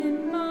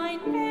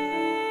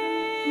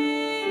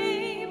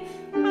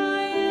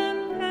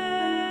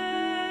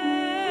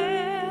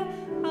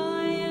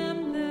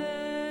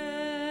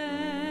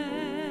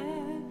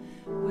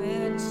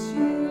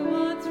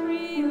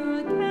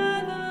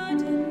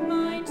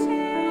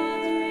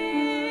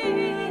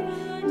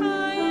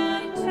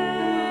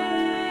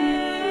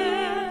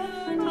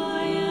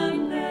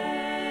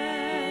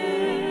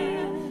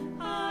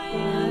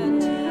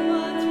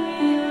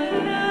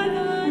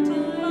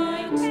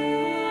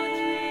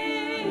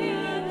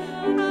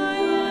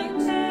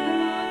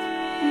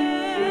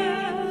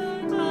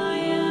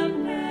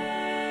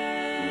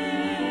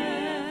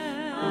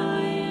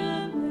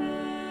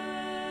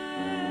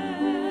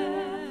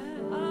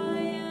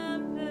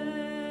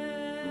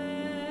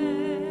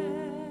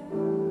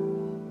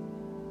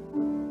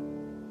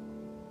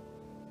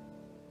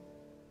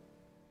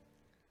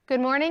Good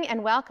morning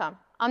and welcome.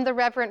 I'm the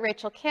Reverend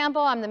Rachel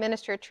Campbell. I'm the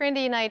minister at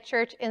Trinity United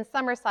Church in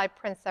Summerside,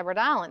 Prince Edward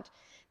Island.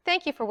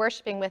 Thank you for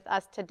worshiping with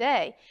us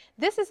today.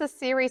 This is a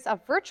series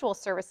of virtual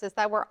services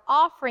that we're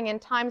offering in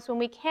times when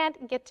we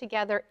can't get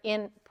together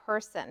in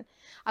person.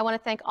 I want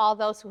to thank all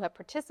those who have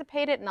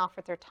participated and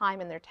offered their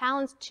time and their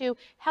talents to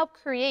help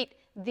create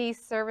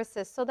these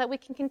services so that we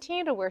can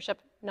continue to worship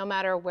no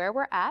matter where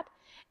we're at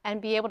and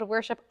be able to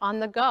worship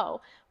on the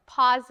go,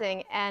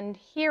 pausing and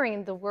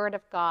hearing the Word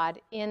of God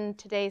in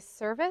today's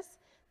service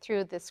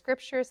through the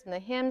scriptures and the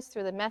hymns,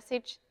 through the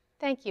message.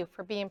 Thank you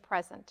for being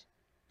present.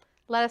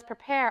 Let us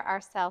prepare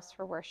ourselves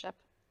for worship.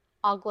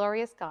 All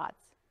glory is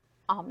God's.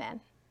 Amen.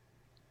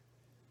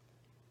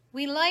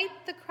 We light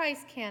the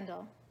Christ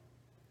candle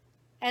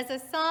as a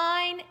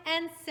sign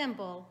and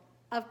symbol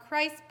of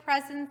Christ's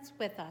presence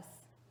with us.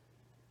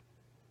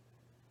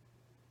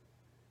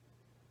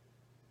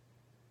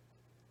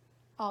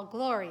 All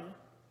glory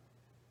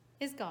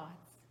is God's.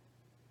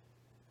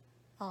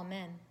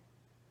 Amen.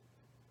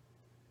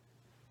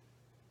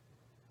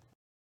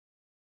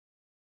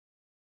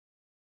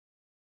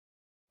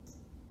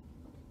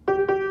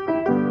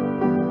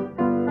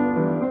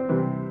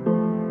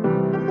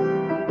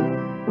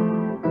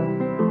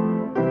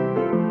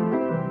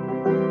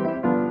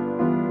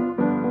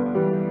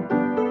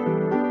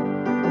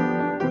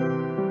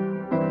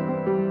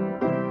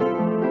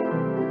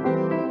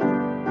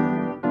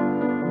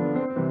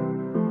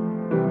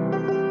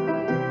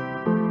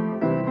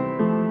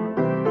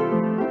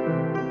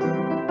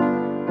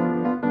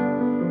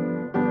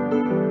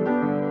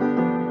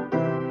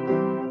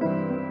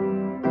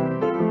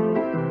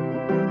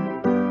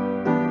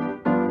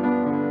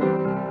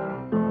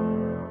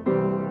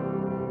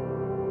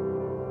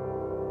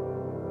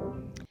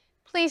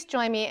 Please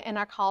join me in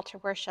our call to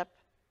worship.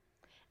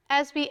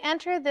 As we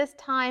enter this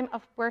time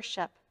of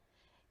worship,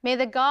 may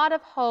the God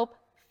of hope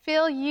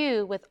fill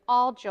you with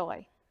all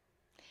joy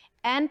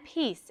and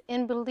peace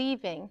in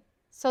believing,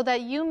 so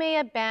that you may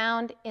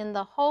abound in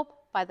the hope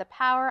by the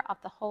power of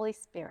the Holy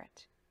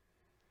Spirit.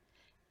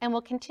 And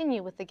we'll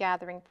continue with the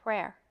gathering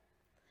prayer.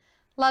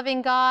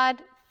 Loving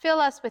God, fill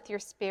us with your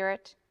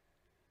Spirit.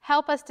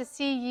 Help us to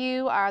see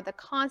you are the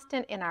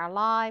constant in our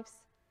lives,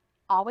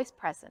 always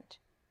present,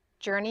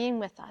 journeying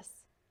with us,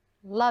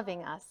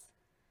 loving us.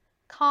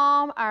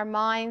 Calm our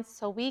minds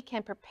so we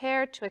can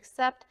prepare to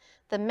accept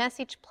the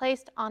message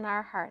placed on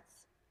our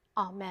hearts.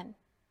 Amen.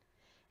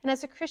 And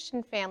as a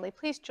Christian family,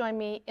 please join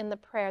me in the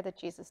prayer that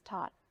Jesus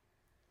taught.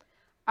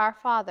 Our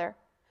Father,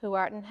 who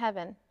art in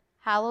heaven,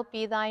 hallowed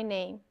be thy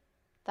name.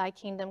 Thy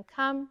kingdom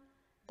come,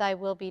 thy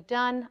will be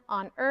done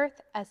on earth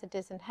as it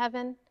is in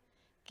heaven.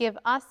 Give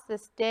us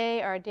this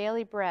day our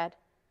daily bread,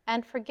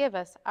 and forgive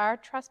us our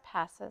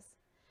trespasses,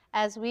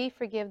 as we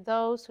forgive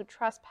those who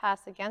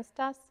trespass against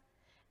us.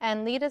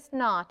 And lead us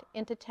not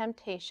into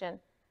temptation,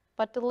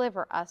 but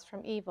deliver us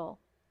from evil.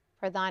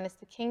 For thine is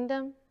the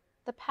kingdom,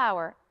 the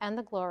power, and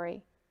the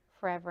glory,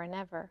 forever and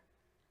ever.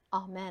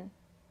 Amen.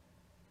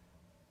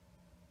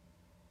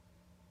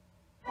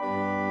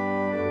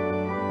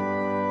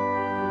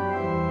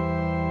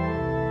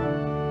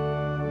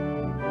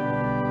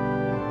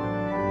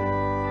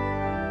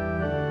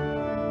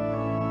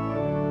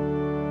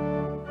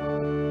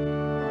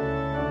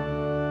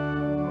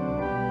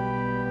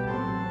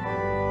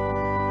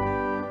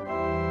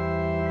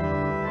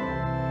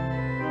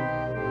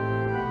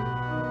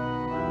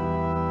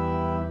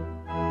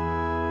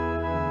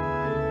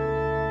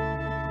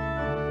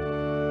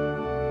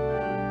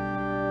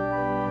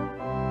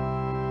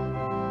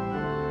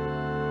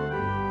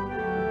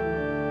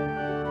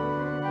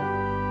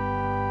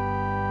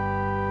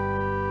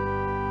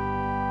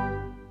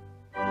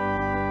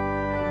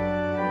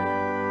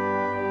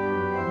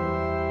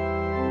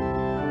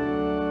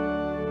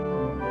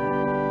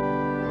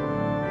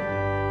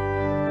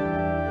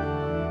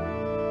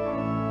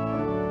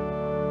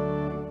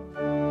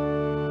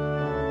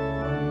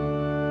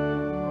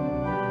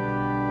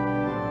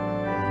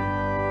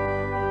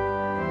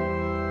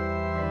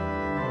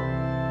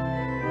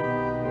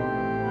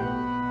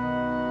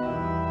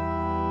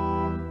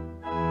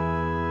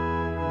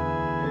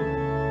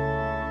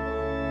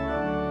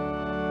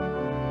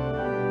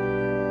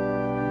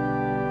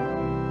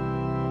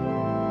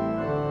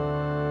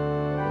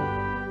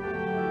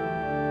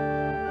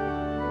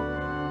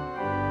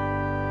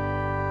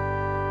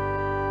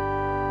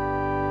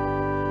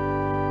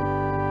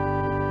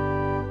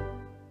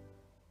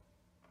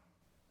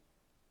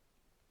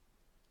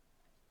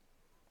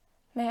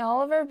 May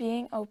all of our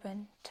being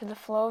open to the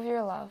flow of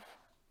your love.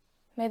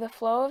 May the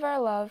flow of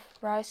our love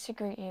rise to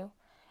greet you,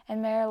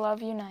 and may our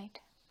love unite.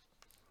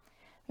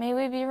 May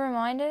we be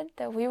reminded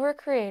that we were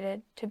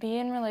created to be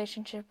in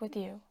relationship with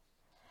you,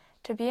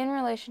 to be in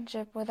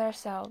relationship with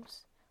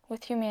ourselves,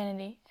 with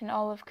humanity, and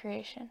all of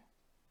creation.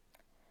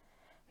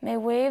 May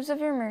waves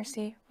of your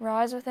mercy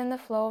rise within the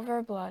flow of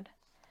our blood,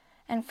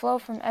 and flow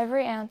from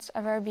every ounce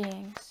of our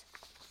beings.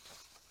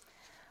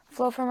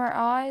 Flow from our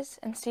eyes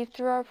and seep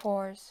through our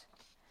pores.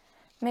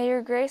 May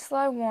your grace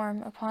lie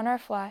warm upon our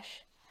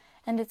flesh,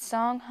 and its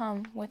song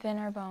hum within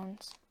our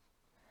bones.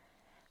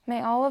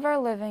 May all of our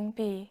living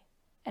be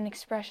an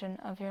expression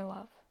of your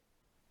love.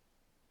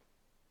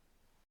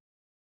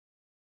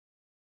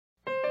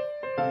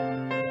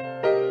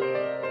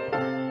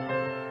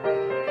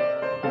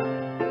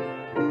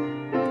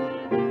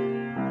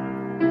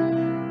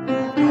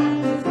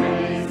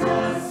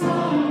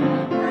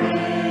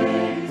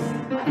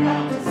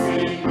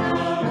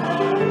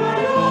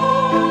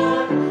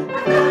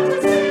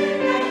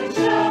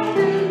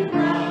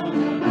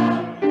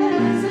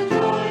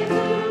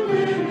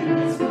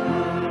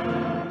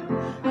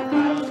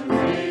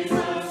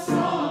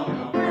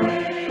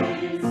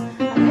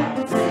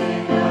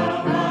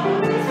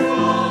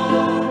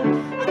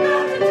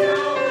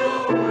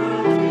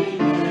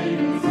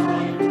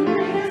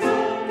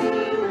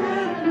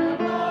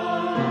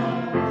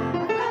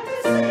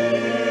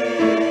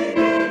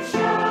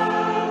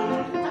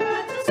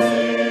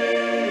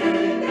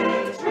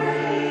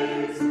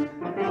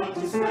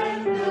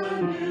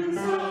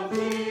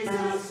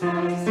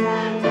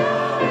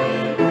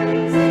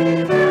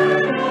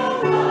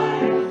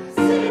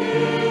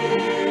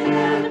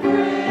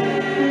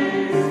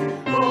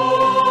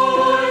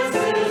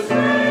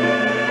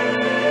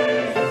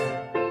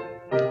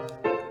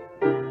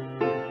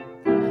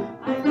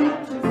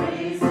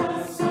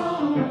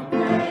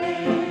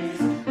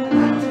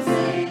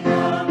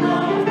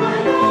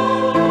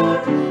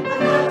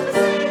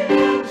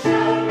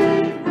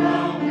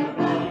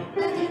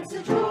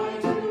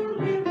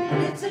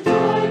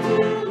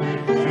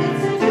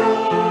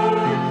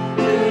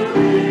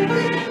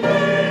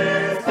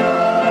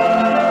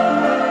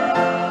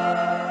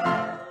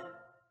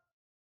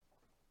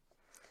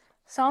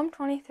 Psalm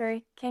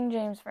 23, King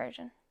James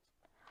Version.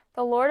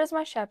 The Lord is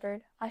my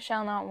shepherd, I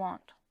shall not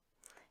want.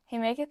 He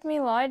maketh me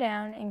lie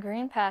down in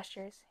green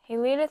pastures. He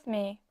leadeth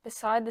me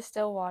beside the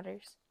still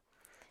waters.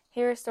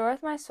 He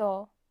restoreth my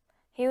soul.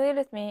 He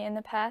leadeth me in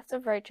the paths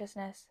of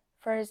righteousness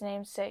for his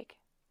name's sake.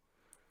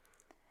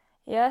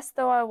 Yes,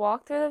 though I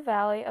walk through the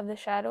valley of the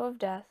shadow of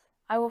death,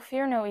 I will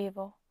fear no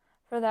evil,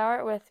 for thou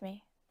art with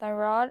me. Thy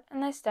rod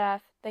and thy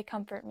staff, they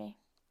comfort me.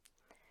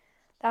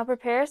 Thou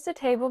preparest a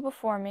table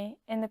before me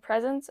in the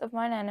presence of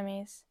mine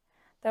enemies.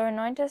 Thou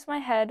anointest my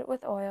head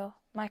with oil,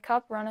 my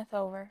cup runneth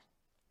over.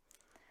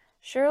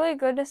 Surely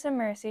goodness and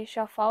mercy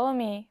shall follow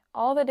me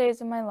all the days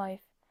of my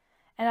life,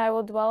 and I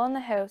will dwell in the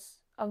house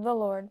of the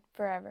Lord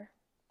forever.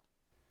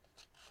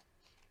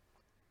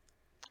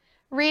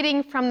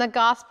 Reading from the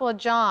Gospel of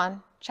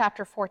John,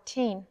 chapter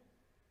 14.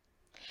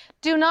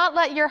 Do not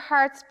let your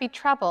hearts be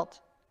troubled.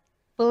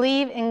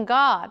 Believe in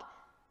God.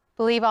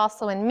 Believe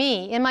also in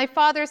me. In my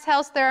Father's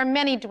house there are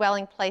many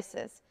dwelling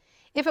places.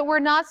 If it were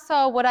not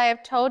so, would I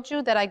have told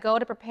you that I go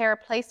to prepare a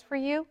place for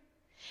you?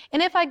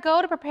 And if I go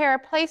to prepare a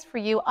place for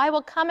you, I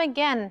will come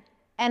again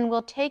and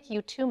will take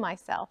you to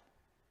myself,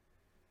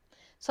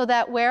 so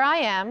that where I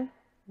am,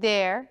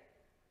 there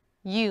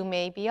you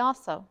may be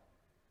also.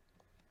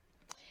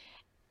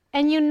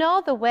 And you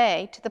know the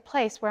way to the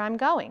place where I'm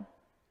going.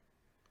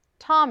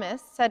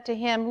 Thomas said to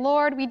him,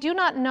 Lord, we do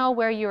not know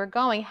where you are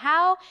going.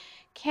 How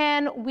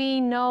can we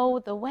know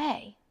the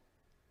way?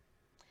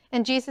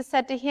 And Jesus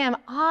said to him,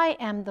 I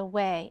am the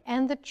way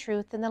and the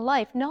truth and the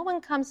life. No one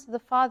comes to the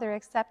Father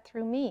except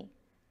through me.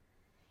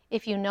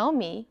 If you know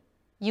me,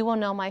 you will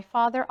know my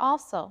Father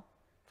also.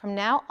 From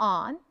now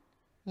on,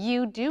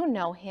 you do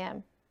know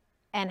him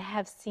and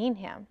have seen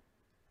him.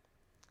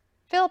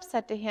 Philip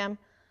said to him,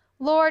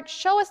 Lord,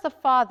 show us the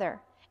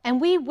Father, and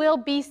we will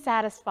be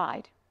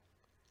satisfied.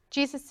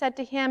 Jesus said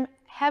to him,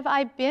 have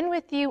I been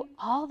with you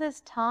all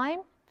this time,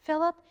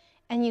 Philip,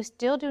 and you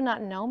still do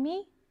not know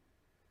me?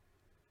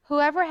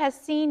 Whoever has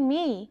seen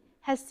me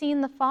has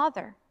seen the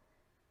Father.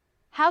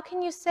 How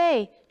can you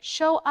say,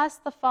 show us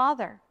the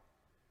Father?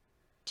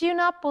 Do you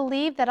not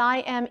believe that I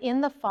am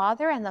in the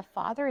Father and the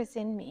Father is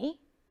in me?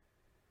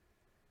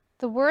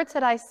 The words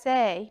that I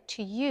say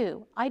to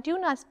you, I do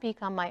not speak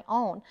on my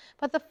own,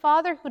 but the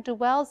Father who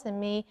dwells in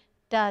me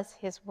does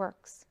his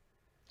works.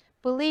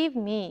 Believe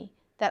me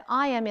that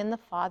I am in the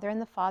Father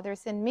and the Father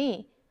is in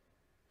me.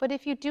 But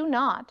if you do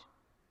not,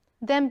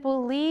 then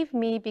believe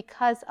me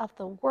because of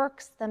the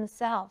works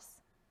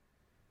themselves.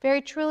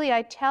 Very truly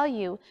I tell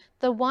you,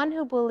 the one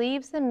who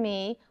believes in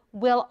me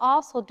will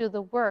also do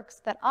the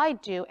works that I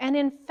do, and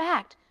in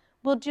fact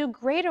will do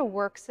greater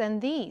works than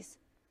these,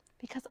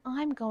 because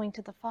I'm going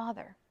to the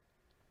Father.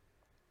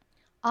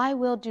 I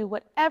will do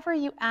whatever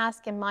you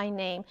ask in my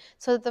name,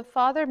 so that the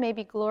Father may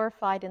be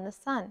glorified in the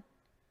Son.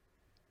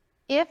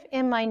 If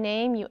in my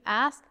name you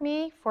ask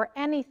me for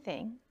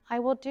anything, I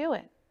will do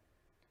it.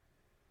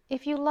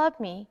 If you love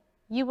me,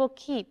 you will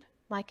keep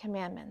my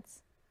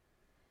commandments.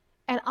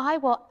 And I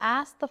will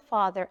ask the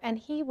Father, and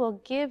he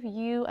will give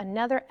you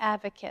another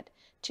advocate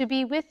to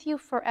be with you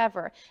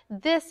forever.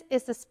 This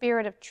is the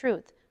Spirit of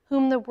truth,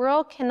 whom the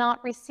world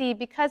cannot receive,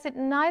 because it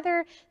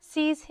neither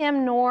sees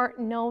him nor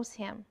knows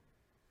him.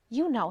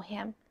 You know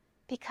him,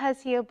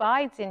 because he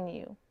abides in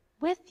you,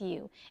 with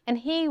you, and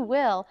he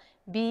will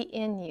be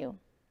in you.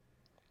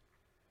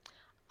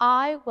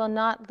 I will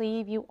not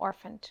leave you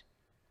orphaned.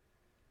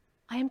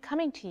 I am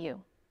coming to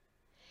you.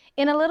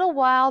 In a little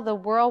while the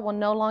world will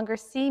no longer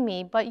see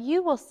me, but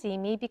you will see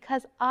me.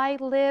 Because I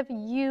live,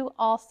 you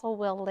also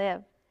will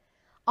live.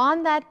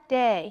 On that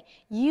day,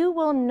 you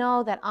will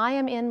know that I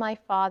am in my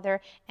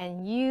Father,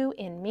 and you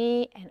in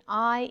me, and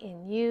I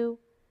in you.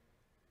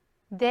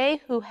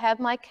 They who have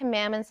my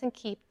commandments and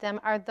keep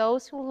them are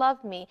those who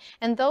love me,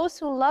 and those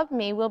who love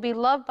me will be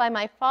loved by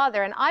my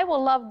Father, and I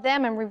will love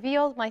them and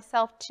reveal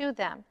myself to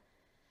them.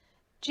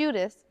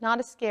 Judas, not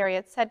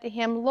Iscariot, said to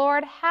him,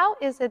 Lord, how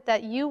is it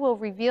that you will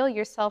reveal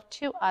yourself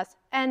to us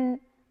and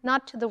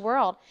not to the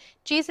world?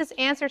 Jesus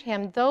answered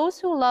him, those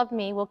who love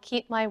me will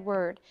keep my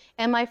word,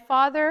 and my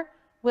Father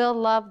will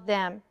love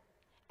them,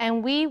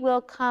 and we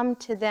will come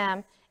to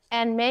them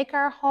and make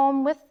our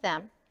home with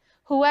them.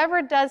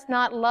 Whoever does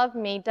not love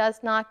me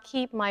does not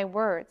keep my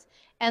words,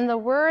 and the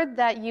word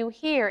that you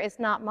hear is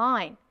not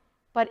mine,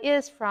 but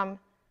is from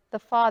the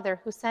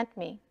Father who sent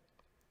me.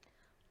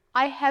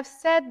 I have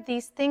said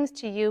these things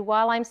to you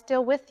while I'm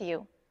still with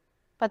you.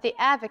 But the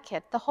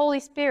Advocate, the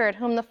Holy Spirit,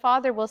 whom the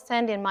Father will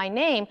send in my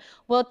name,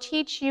 will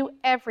teach you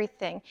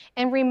everything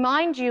and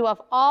remind you of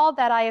all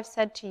that I have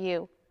said to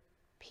you.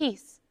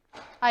 Peace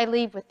I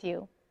leave with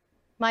you.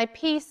 My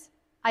peace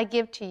I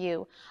give to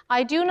you.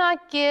 I do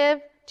not give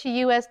to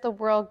you as the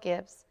world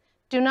gives.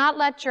 Do not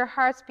let your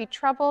hearts be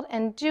troubled,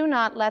 and do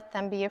not let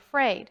them be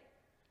afraid.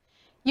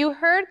 You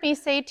heard me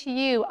say to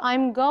you,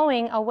 I'm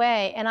going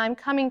away, and I'm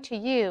coming to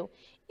you.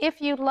 If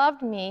you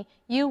loved me,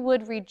 you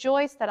would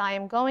rejoice that I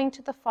am going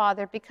to the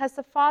Father, because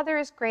the Father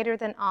is greater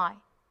than I.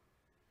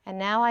 And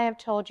now I have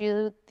told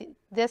you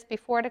this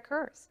before it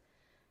occurs,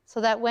 so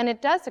that when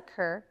it does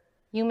occur,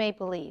 you may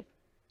believe.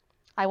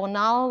 I will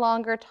no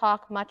longer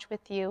talk much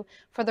with you,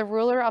 for the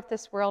ruler of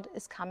this world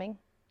is coming.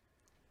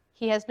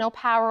 He has no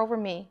power over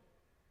me,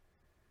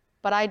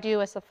 but I do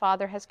as the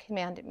Father has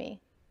commanded me,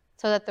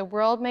 so that the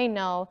world may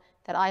know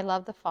that I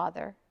love the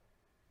Father.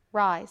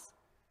 Rise,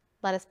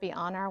 let us be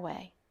on our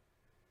way.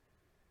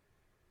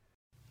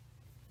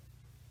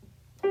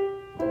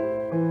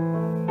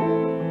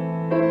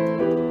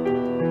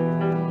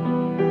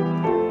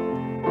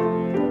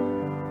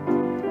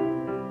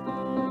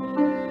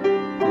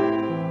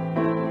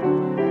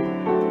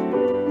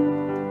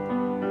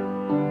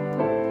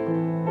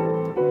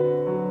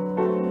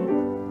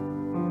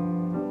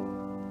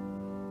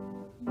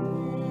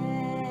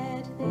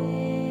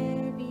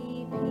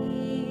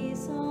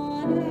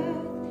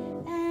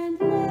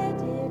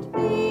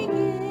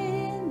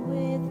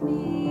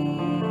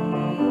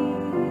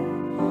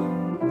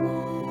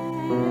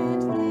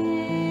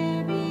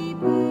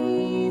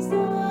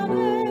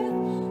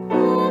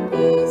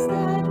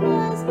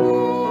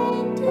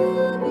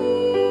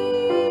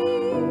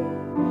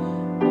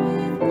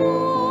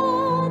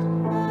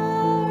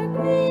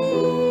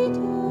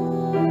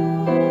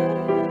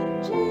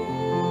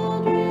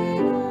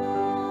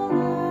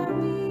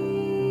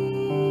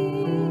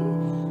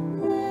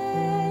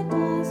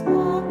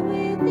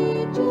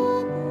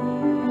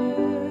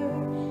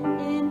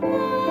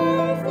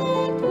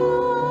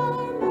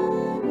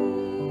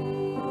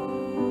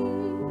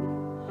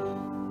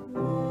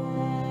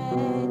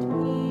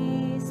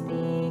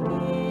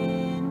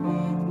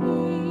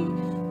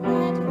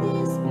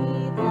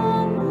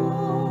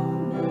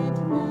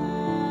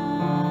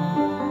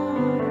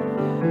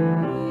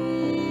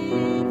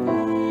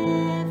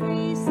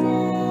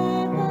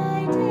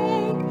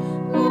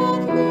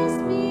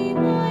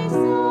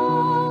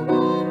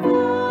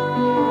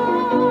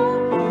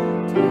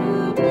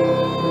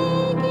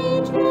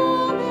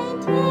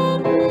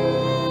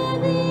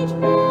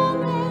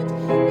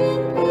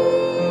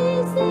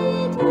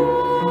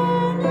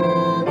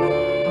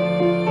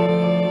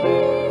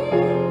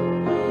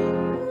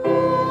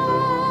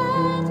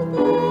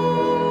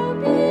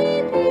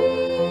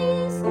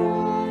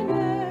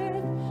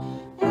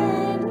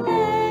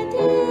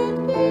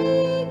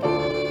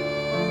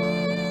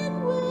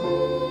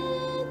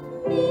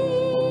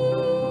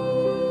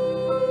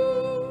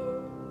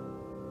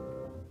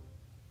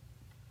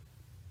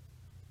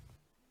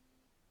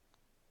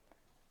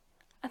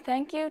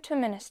 Thank you to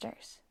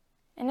ministers.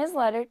 In his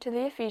letter to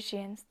the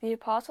Ephesians, the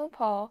Apostle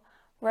Paul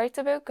writes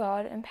about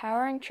God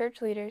empowering church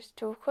leaders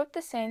to equip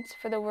the saints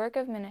for the work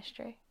of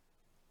ministry,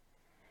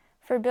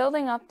 for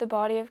building up the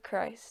body of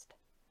Christ.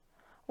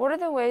 What are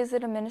the ways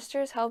that a minister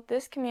has helped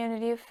this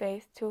community of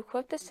faith to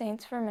equip the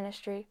saints for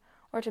ministry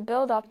or to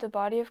build up the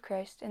body of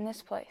Christ in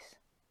this place?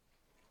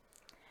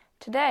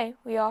 Today,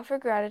 we offer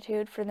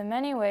gratitude for the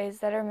many ways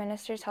that our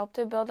ministers help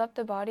to build up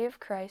the body of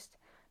Christ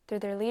through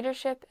their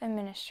leadership and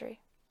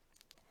ministry.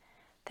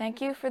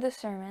 Thank you for the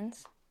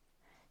sermons.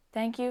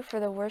 Thank you for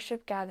the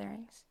worship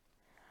gatherings.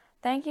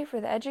 Thank you for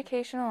the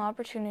educational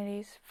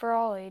opportunities for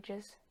all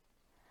ages.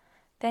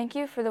 Thank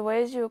you for the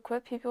ways you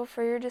equip people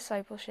for your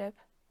discipleship.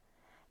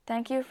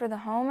 Thank you for the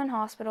home and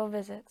hospital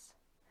visits.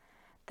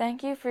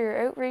 Thank you for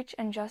your outreach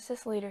and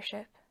justice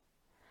leadership.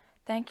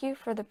 Thank you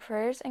for the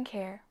prayers and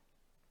care.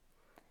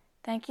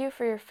 Thank you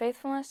for your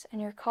faithfulness and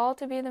your call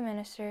to be the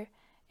minister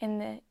in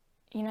the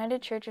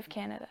United Church of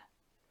Canada.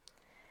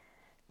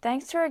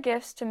 Thanks to our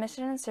gifts to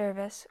mission and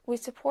service, we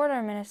support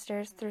our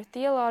ministers through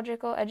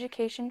theological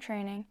education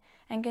training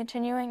and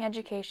continuing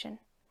education.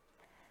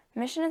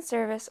 Mission and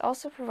service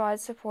also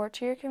provides support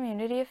to your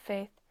community of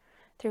faith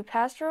through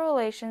pastoral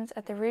relations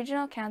at the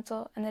Regional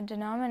Council and the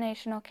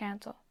Denominational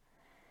Council.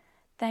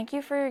 Thank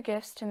you for your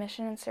gifts to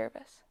mission and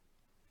service.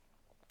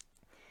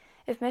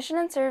 If mission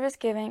and service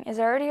giving is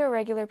already a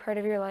regular part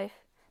of your life,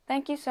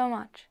 thank you so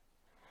much.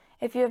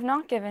 If you have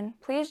not given,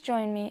 please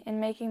join me in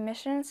making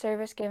mission and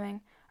service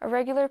giving a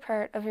regular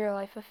part of your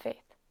life of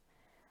faith.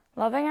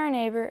 Loving our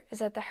neighbor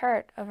is at the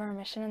heart of our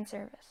mission and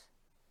service.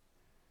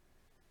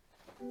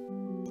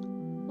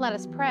 Let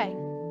us pray.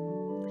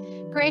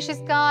 Gracious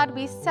God,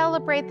 we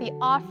celebrate the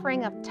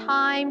offering of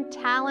time,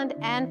 talent,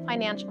 and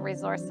financial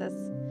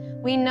resources.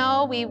 We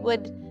know we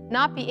would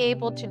not be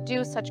able to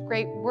do such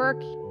great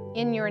work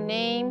in your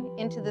name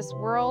into this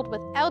world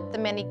without the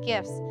many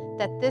gifts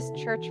that this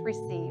church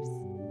receives.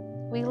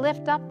 We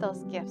lift up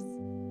those gifts.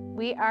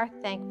 We are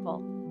thankful.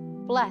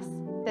 Bless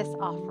this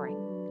offering.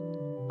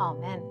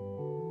 Amen.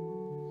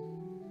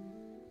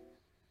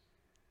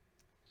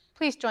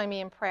 Please join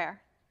me in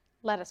prayer.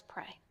 Let us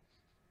pray.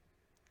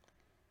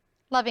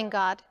 Loving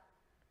God,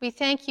 we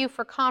thank you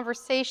for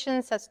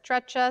conversations that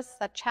stretch us,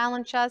 that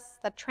challenge us,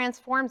 that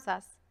transforms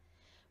us.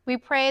 We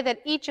pray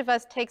that each of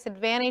us takes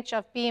advantage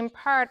of being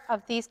part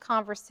of these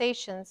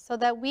conversations so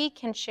that we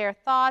can share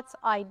thoughts,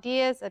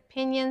 ideas,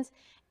 opinions,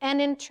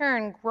 and in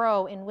turn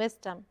grow in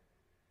wisdom.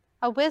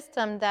 A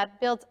wisdom that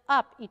builds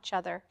up each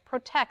other,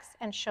 protects,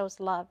 and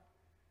shows love.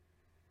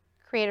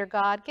 Creator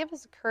God, give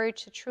us the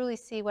courage to truly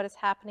see what is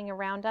happening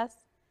around us.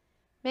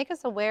 Make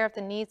us aware of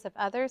the needs of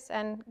others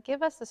and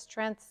give us the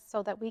strength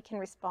so that we can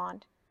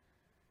respond.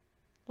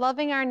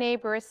 Loving our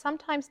neighbor is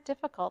sometimes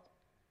difficult,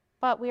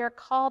 but we are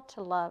called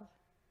to love.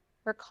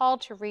 We're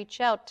called to reach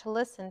out, to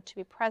listen, to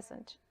be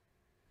present.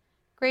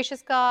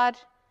 Gracious God,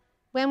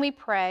 when we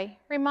pray,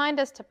 remind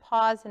us to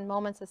pause in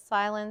moments of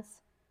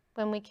silence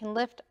when we can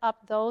lift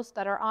up those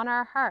that are on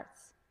our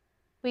hearts.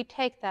 We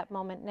take that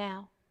moment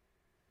now.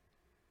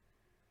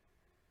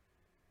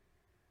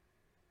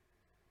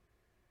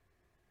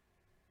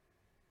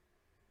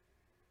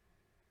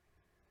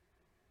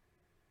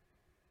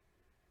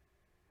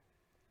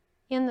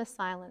 In the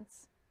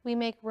silence, we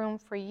make room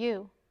for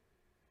you.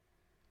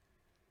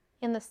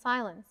 In the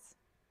silence,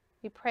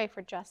 we pray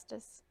for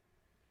justice.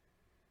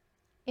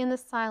 In the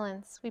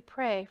silence, we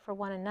pray for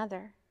one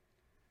another.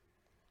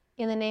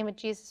 In the name of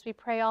Jesus, we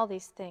pray all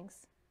these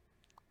things.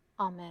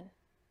 Amen.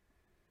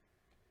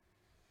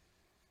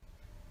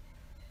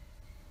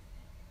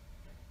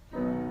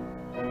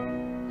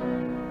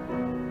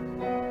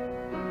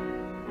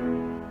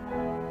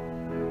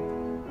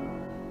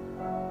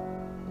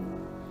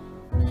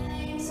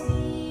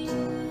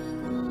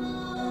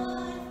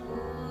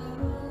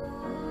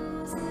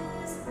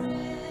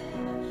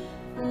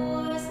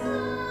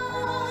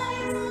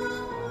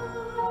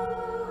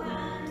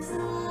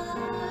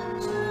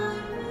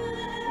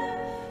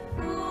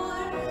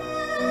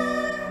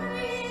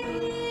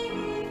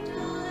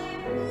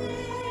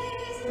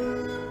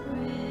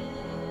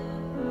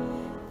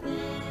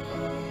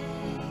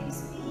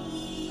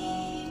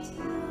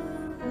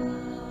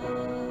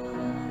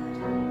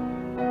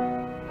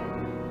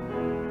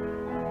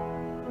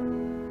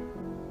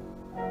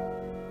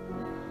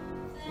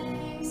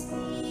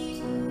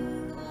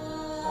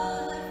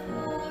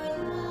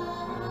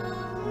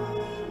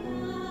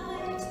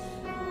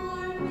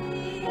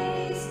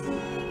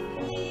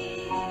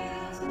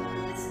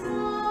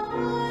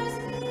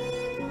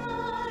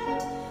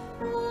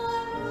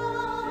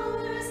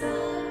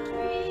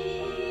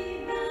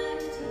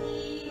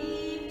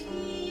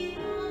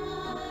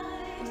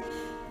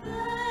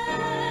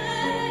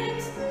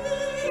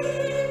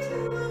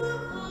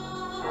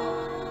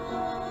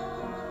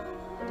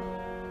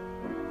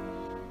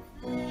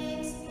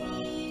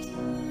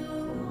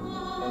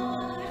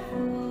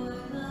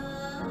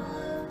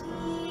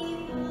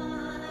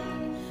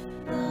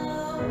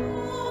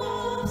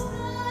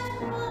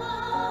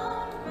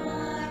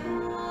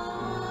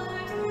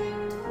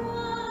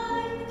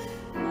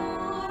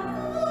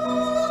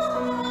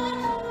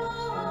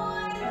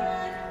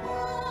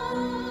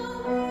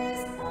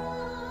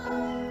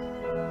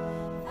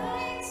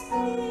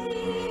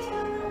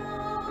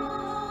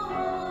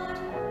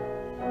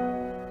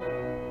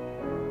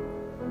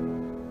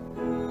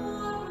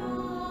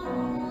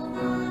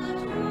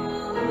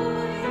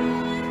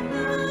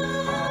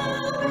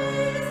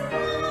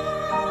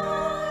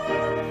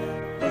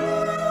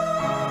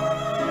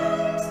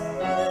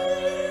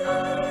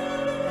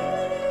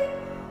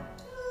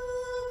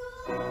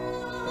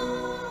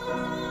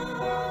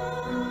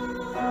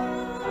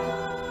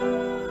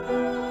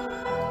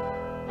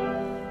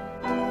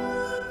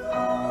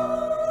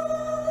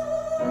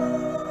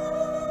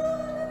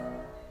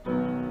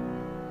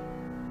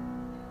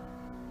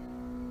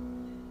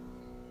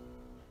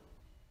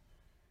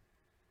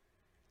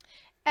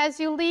 As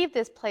you leave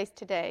this place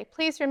today,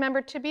 please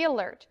remember to be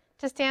alert,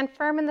 to stand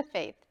firm in the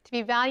faith, to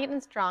be valiant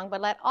and strong, but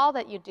let all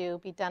that you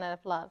do be done out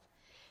of love.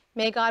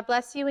 May God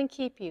bless you and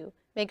keep you.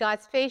 May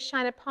God's face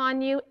shine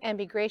upon you and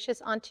be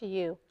gracious unto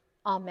you.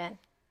 Amen.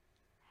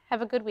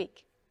 Have a good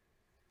week.